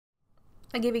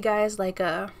I give you guys like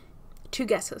two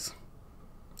guesses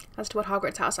as to what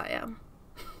Hogwarts house I am.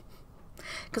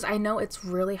 Because I know it's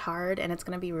really hard and it's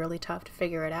going to be really tough to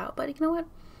figure it out, but you know what?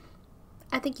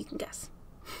 I think you can guess.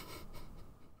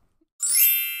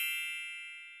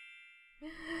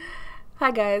 Hi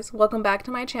guys, welcome back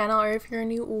to my channel, or if you're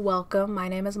new, welcome. My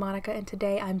name is Monica and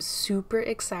today I'm super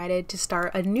excited to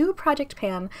start a new project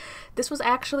pan. This was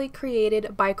actually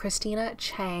created by Christina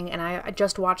Chang and I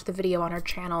just watched the video on her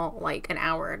channel like an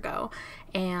hour ago,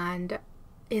 and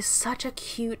is such a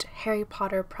cute Harry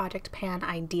Potter project pan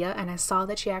idea, and I saw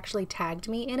that she actually tagged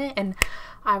me in it and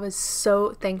I was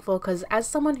so thankful because as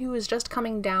someone who is just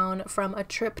coming down from a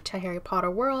trip to Harry Potter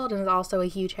World and is also a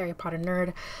huge Harry Potter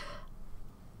nerd,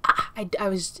 I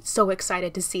was so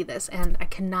excited to see this, and I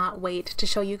cannot wait to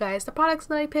show you guys the products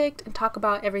that I picked and talk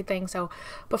about everything. So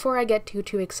before I get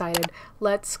too excited,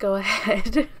 let's go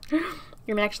ahead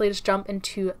and actually just jump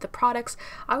into the products.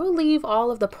 I will leave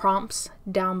all of the prompts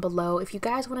down below. If you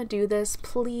guys want to do this,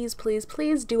 please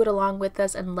do it along with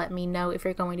us and let me know if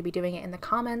you're going to be doing it in the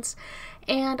comments.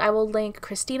 And I will link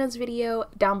Christina's video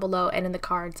down below and in the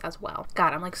cards as well.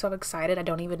 God, I'm like so excited. I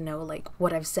don't even know like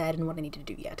what I've said and what I need to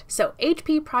do yet. So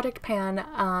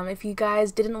HPProjectPan, if you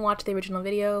guys didn't watch the original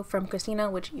video from Christina,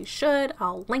 which you should,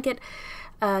 I'll link it.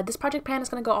 This project pan is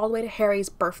going to go all the way to Harry's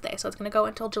birthday, so it's going to go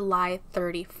until July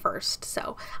 31st.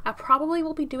 So I probably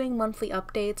will be doing monthly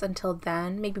updates until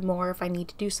then, maybe more if I need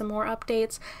to do some more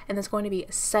updates. And there's going to be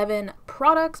 7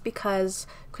 products because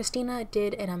Christina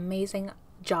did an amazing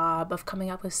job of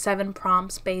coming up with 7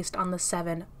 prompts based on the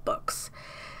 7 books.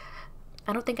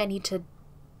 I don't think I need to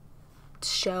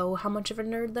show how much of a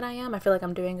nerd that I am. I feel like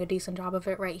I'm doing a decent job of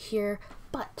it right here,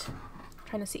 but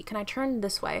trying to see, can I turn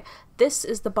this way? This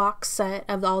is the box set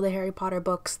of all the Harry Potter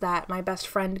books that my best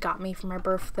friend got me for my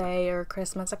birthday or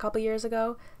Christmas a couple years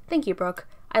ago. Thank you, Brooke.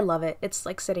 I love it. It's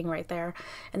like sitting right there.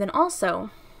 And then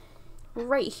also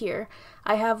right here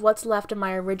I have what's left of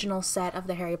my original set of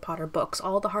the Harry Potter books,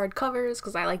 all the hardcovers,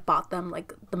 because I like bought them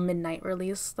like the midnight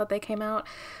release that they came out.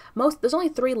 There's only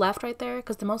 3 left right there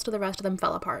because most of the rest of them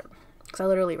fell apart because I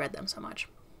literally read them so much.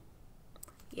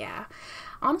 Yeah,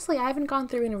 honestly, I haven't gone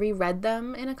through and reread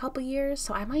them in a couple years,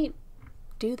 so I might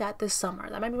do that this summer.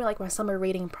 That might be like my summer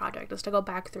reading project, is to go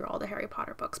back through all the Harry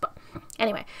Potter books. But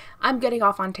anyway, I'm getting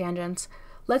off on tangents.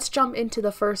 Let's jump into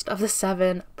the first of the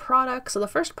 7 products. So the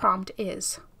first prompt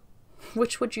is,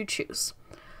 which would you choose?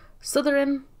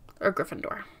 Slytherin or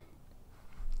Gryffindor?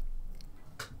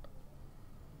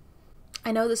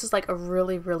 I know this is like a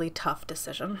really tough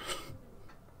decision.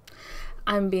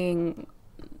 I'm being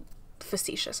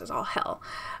facetious as all hell.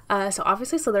 So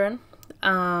obviously Slytherin.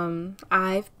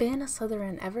 I've been a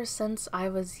Slytherin ever since I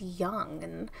was young,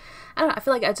 and I don't know, I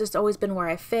feel like it's just always been where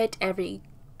I fit. Every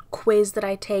quiz that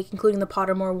I take, including the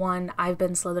Pottermore one, I've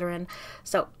been Slytherin,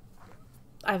 so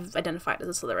I've identified as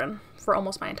a Slytherin for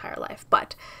almost my entire life.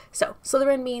 But so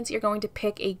Slytherin means you're going to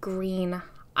pick a green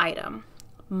item.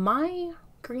 My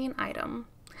green item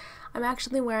I'm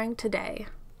actually wearing today.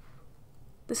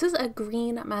 This is a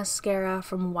green mascara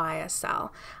from YSL.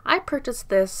 I purchased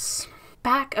this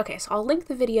back, okay, so I'll link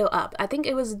the video up. I think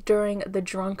it was during the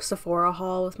drunk Sephora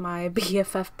haul with my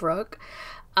BFF Brooke.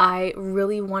 I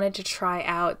really wanted to try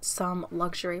out some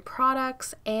luxury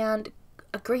products, and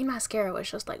a green mascara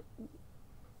was just like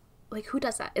who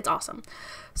does that? It's awesome.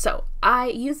 So I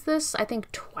used this I think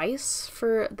twice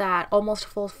for that almost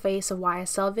full face of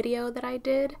YSL video that I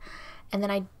did, and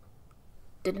then I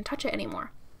didn't touch it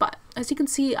anymore. But as you can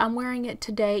see, I'm wearing it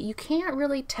today. You can't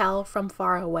really tell from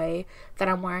far away that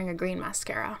I'm wearing a green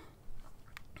mascara.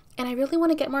 And I really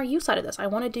want to get more use out of this. I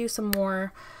want to do some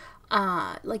more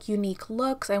like unique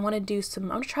looks. I want to I'm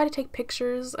going to try to take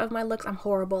pictures of my looks. I'm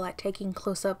horrible at taking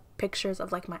close-up pictures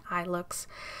of like my eye looks.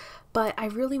 But I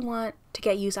really want to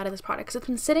get use out of this product because it's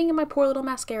been sitting in my poor little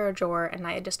mascara drawer and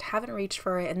I just haven't reached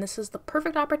for it. And this is the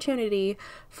perfect opportunity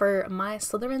for my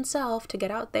Slytherin self to get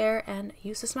out there and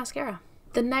use this mascara.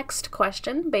 The next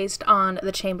question, based on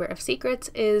the Chamber of Secrets,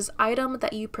 is item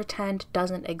that you pretend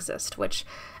doesn't exist, which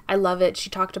I love it. She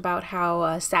talked about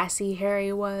how sassy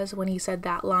Harry was when he said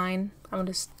that line. I'm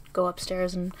gonna just go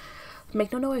upstairs and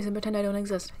make no noise and pretend I don't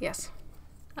exist. Yes.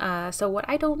 So what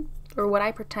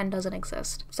I pretend doesn't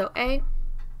exist. So A,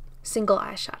 single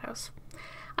eyeshadows.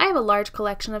 I have a large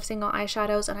collection of single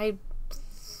eyeshadows and I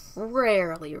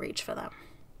rarely reach for them.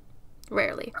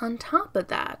 Rarely. On top of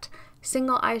that,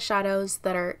 single eyeshadows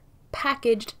that are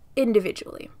packaged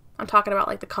individually. I'm talking about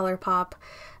like the Colourpop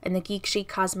and the Geek Chic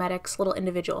Cosmetics little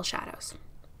individual shadows.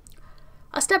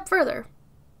 A step further,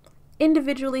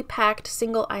 individually packed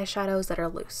single eyeshadows that are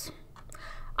loose.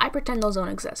 I pretend those don't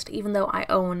exist, even though I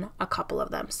own a couple of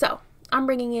them. So I'm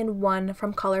bringing in one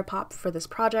from Colourpop for this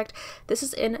project. This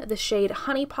is in the shade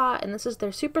Honeypot, and this is their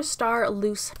Superstar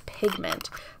Loose Pigment.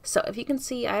 So if you can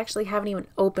see, I actually haven't even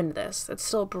opened this. It's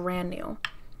still brand new.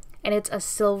 And it's a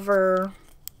silver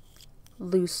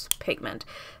loose pigment.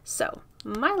 So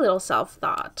my little self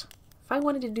thought, if I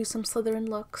wanted to do some Slytherin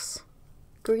looks,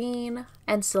 green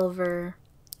and silver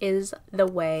is the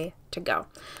way to go.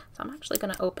 So I'm actually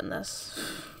going to open this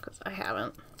because I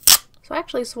haven't. So I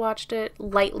actually swatched it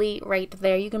lightly right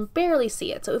there. You can barely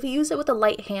see it. So if you use it with a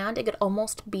light hand, it could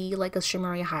almost be like a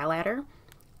shimmery highlighter.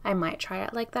 I might try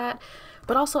it like that.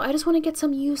 But also, I just want to get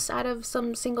some use out of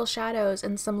some single shadows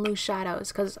and some loose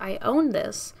shadows because I own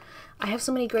this. I have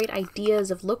so many great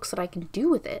ideas of looks that I can do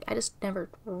with it. I just never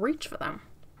reach for them.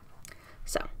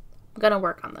 So I'm gonna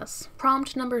work on this.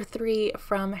 Prompt number 3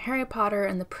 from Harry Potter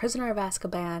and the Prisoner of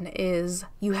Azkaban is,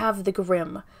 you have the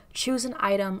Grim. Choose an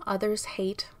item others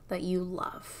hate that you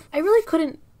love. I really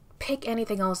couldn't pick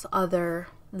anything else other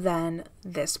than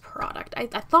this product. I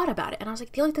thought about it and I was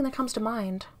like, the only thing that comes to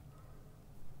mind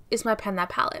is my Pen That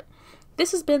Palette.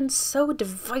 This has been so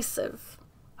divisive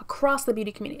across the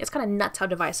beauty community. It's kind of nuts how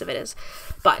divisive it is.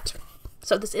 But,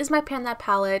 so this is my Pen That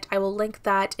Palette. I will link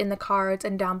that in the cards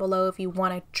and down below if you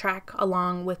want to track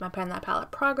along with my Pen That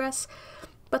Palette progress.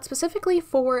 But specifically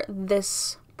for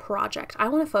this project, I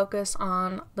want to focus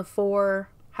on the 4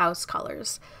 house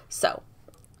colors. So,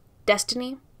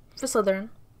 Destiny for Slytherin,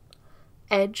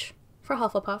 Edge for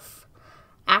Hufflepuff,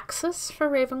 Axis for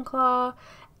Ravenclaw,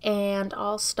 and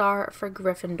All Star for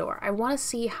Gryffindor. I want to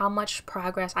see how much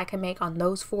progress I can make on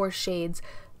those 4 shades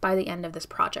by the end of this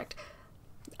project.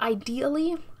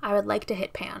 Ideally, I would like to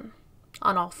hit pan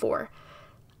on all 4.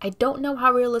 I don't know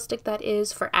how realistic that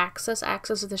is for Axis.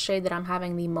 Axis is the shade that I'm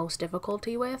having the most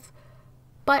difficulty with,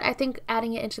 but I think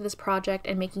adding it into this project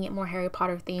and making it more Harry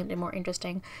Potter themed and more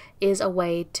interesting is a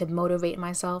way to motivate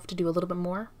myself to do a little bit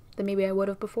more than maybe I would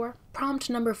have before. Prompt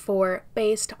number 4,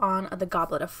 based on The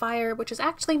Goblet of Fire, which is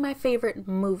actually my favorite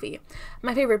movie.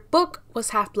 My favorite book was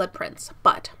Half-Blood Prince,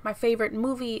 but my favorite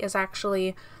movie is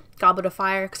actually Goblet of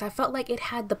Fire because I felt like it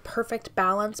had the perfect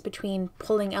balance between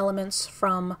pulling elements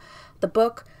from the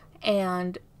book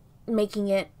and making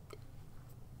it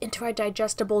into a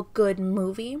digestible, good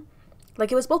movie. Like,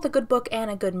 it was both a good book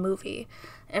and a good movie.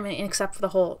 I mean, except for the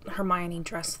whole Hermione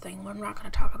dress thing. We're not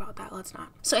going to talk about that. Let's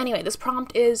not. So anyway, this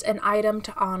prompt is an item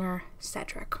to honor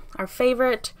Cedric, our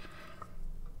favorite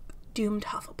doomed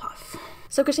Hufflepuff.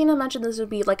 So Christina mentioned this would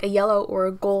be like a yellow or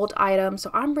a gold item. So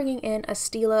I'm bringing in a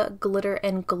Stile Glitter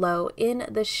and Glow in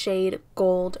the shade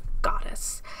Gold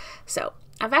Goddess. So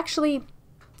I've actually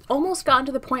almost gotten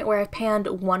to the point where I've panned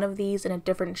one of these in a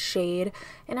different shade,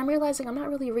 and I'm realizing I'm not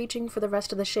really reaching for the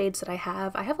rest of the shades that I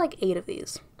have. I have like 8 of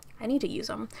these. I need to use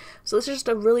them. So this is just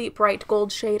a really bright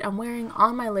gold shade I'm wearing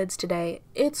on my lids today.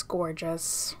 It's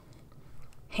gorgeous.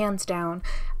 Hands down.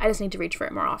 I just need to reach for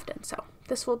it more often. So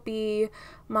this will be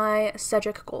my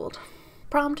Cedric Gold.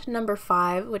 Prompt number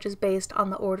 5, which is based on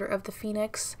the Order of the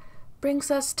Phoenix, brings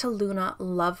us to Luna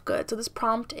Lovegood. So this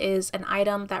prompt is an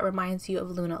item that reminds you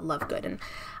of Luna Lovegood. And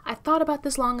I thought about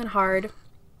this long and hard,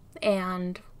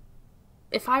 and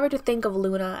if I were to think of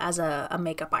Luna as a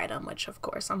makeup item, which of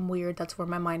course I'm weird, that's where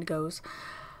my mind goes,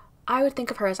 I would think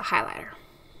of her as a highlighter.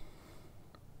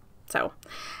 So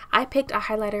I picked a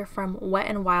highlighter from Wet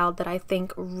n Wild that I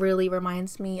think really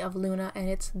reminds me of Luna, and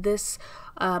it's this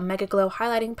Mega Glow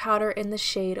highlighting powder in the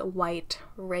shade White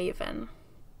Raven.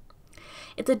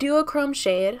 It's a duochrome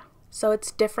shade, so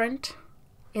it's different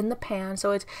in the pan.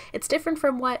 So it's different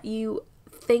from what you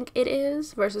think it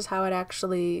is versus how it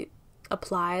actually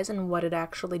applies and what it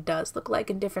actually does look like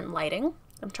in different lighting.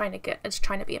 It's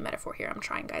trying to be a metaphor here. I'm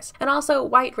trying, guys. And also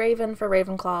White Raven for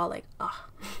Ravenclaw, like,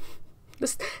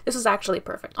 This is actually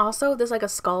perfect. Also, there's like a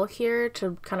skull here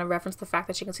to kind of reference the fact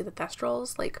that you can see the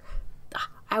thestrals. Like,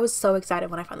 I was so excited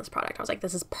when I found this product. I was like,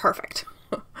 this is perfect.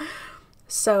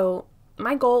 So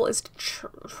my goal is to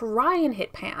try and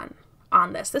hit pan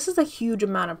on this. This is a huge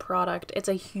amount of product. It's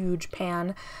a huge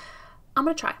pan. I'm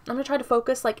gonna try to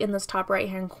focus like in this top right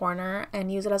hand corner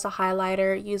and use it as a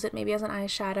highlighter, use it maybe as an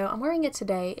eyeshadow. I'm wearing it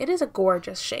today. It is a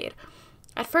gorgeous shade.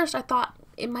 At first I thought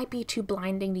it might be too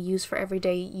blinding to use for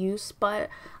everyday use, but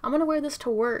I'm gonna wear this to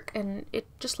work and it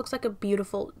just looks like a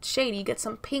beautiful shade. You get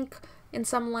some pink in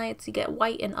some lights, you get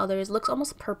white in others. It looks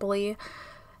almost purpley.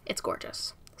 It's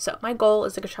gorgeous. So my goal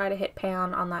is to try to hit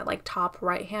pan on that like top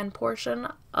right hand portion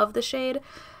of the shade.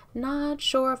 Not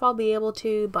sure if I'll be able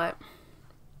to, but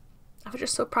I was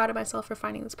just so proud of myself for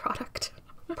finding this product.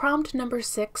 Prompt number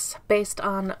 6, based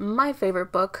on my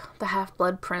favorite book, The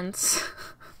Half-Blood Prince.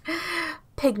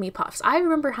 Pygmy Puffs. I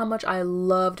remember how much I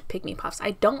loved Pygmy Puffs.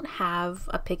 I don't have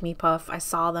a Pygmy Puff. I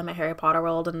saw them at Harry Potter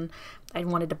World and I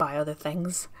wanted to buy other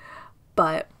things,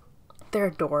 but they're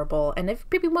adorable. And if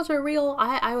Pygmy Puffs are real,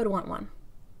 I would want one.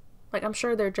 Like, I'm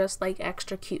sure they're just like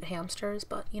extra cute hamsters,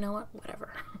 but you know what?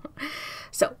 Whatever.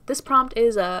 So this prompt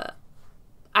is a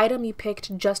item you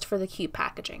picked just for the cute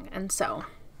packaging. And so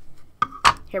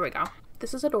here we go.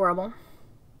 This is adorable.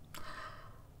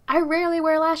 I rarely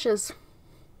wear lashes.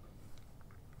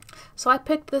 So I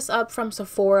picked this up from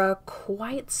Sephora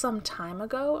quite some time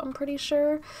ago, I'm pretty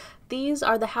sure. These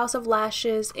are the House of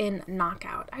Lashes in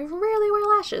Knockout. I rarely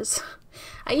wear lashes.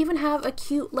 I even have a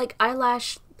cute like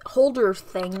eyelash holder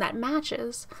thing that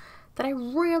matches that I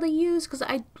rarely use because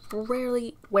I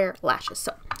rarely wear lashes.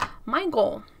 So my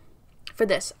goal for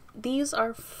this, these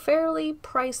are fairly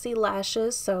pricey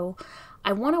lashes, so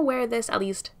I want to wear this at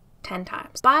least 10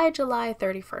 times. By July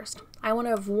 31st, I want to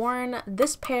have worn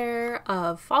this pair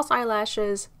of false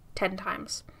eyelashes 10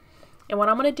 times. And what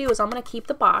I'm going to do is I'm going to keep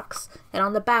the box, and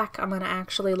on the back I'm going to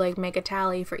actually like make a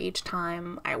tally for each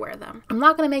time I wear them. I'm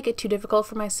not going to make it too difficult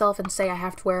for myself and say I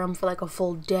have to wear them for like a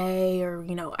full day, or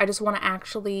you know, I just want to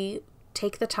actually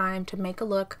take the time to make a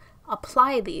look,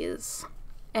 apply these,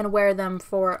 and wear them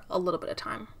for a little bit of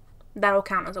time. That'll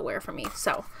count as a wear for me.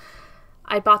 So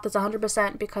I bought this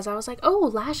 100% because I was like, oh,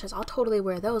 lashes, I'll totally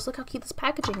wear those. Look how cute this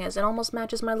packaging is. It almost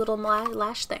matches my little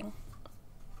lash thing.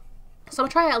 So I'm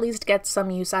gonna try to at least get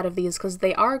some use out of these because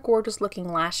they are gorgeous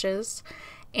looking lashes,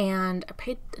 and I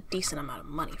paid a decent amount of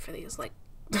money for these. Like,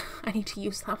 I need to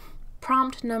use them.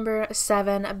 Prompt number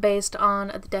 7, based on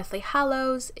the Deathly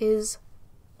Hallows, is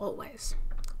always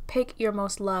pick your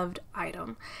most loved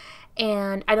item.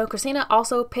 And I know Christina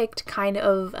also picked kind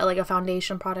of like a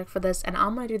foundation product for this, and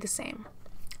I'm gonna do the same.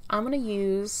 I'm gonna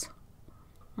use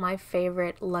my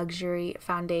favorite luxury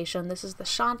foundation. This is the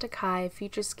Chantecaille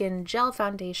Future Skin Gel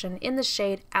Foundation in the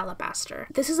shade Alabaster.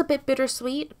 This is a bit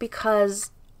bittersweet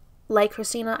because, like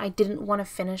Christina, I didn't want to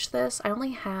finish this. I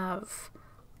only have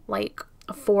like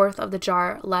a fourth of the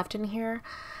jar left in here.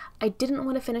 I didn't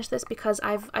want to finish this because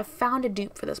I've found a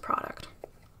dupe for this product.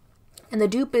 And the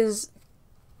dupe is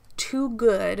too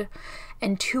good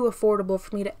and too affordable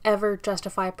for me to ever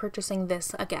justify purchasing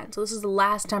this again. So this is the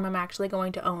last time I'm actually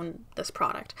going to own this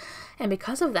product. And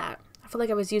because of that, I feel like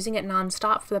I was using it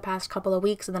nonstop for the past couple of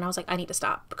weeks, and then I was like, I need to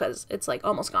stop because it's like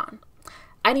almost gone.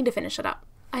 I need to finish it up.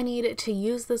 I need to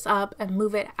use this up and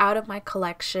move it out of my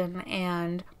collection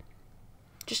and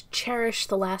just cherish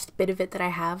the last bit of it that I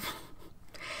have.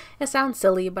 It sounds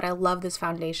silly, but I love this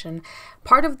foundation.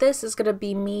 Part of this is going to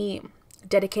be me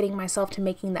dedicating myself to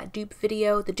making that dupe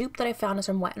video. The dupe that I found is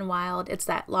from Wet n Wild. It's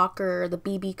that Locker, the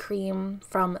BB cream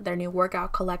from their new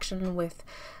workout collection with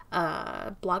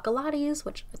Blogilates,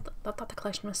 which I thought the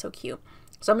collection was so cute.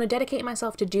 So I'm going to dedicate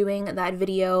myself to doing that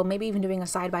video, maybe even doing a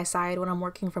side-by-side when I'm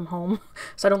working from home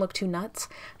so I don't look too nuts,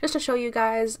 just to show you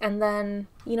guys. And then,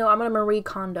 you know, I'm going to Marie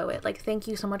Kondo it. Like, thank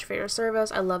you so much for your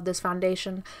service. I love this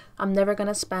foundation. I'm never going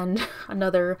to spend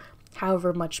another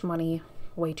however much money,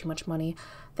 way too much money,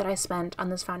 that I spent on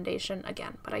this foundation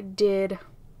again, but I did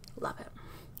love it.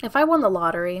 If I won the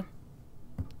lottery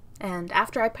and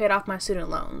after I paid off my student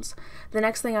loans, the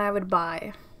next thing I would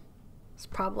buy is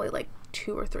probably like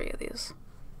 2 or 3 of these.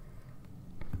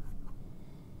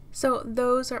 So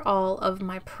those are all of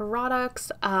my products.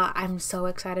 I'm so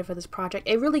excited for this project.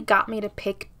 It really got me to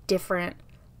pick different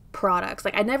products.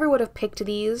 Like, I never would have picked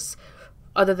these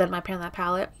other than my Pan That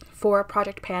palette for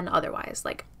Project Pan otherwise.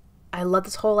 Like, I love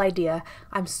this whole idea.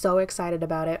 I'm so excited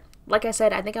about it. Like I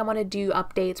said, I think I want to do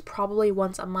updates probably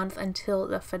once a month until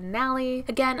the finale.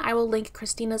 Again, I will link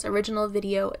Christina's original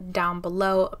video down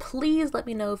below. Please let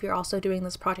me know if you're also doing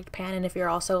this Project Pan and if you're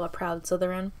also a proud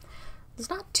Slytherin. There's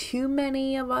not too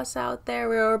many of us out there.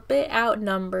 We're a bit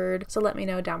outnumbered. So let me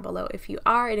know down below if you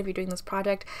are and if you're doing this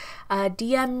project.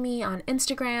 DM me on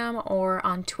Instagram or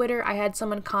on Twitter. I had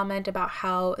someone comment about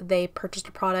how they purchased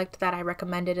a product that I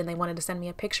recommended and they wanted to send me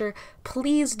a picture.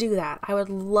 Please do that. I would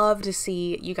love to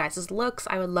see you guys' looks.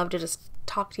 I would love to just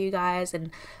talk to you guys and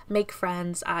make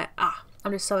friends.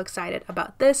 I'm just so excited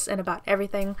about this and about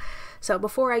everything. So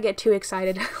before I get too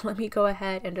excited, let me go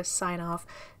ahead and just sign off.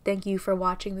 Thank you for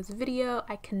watching this video.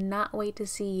 I cannot wait to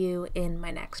see you in my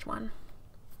next one.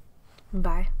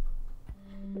 Bye.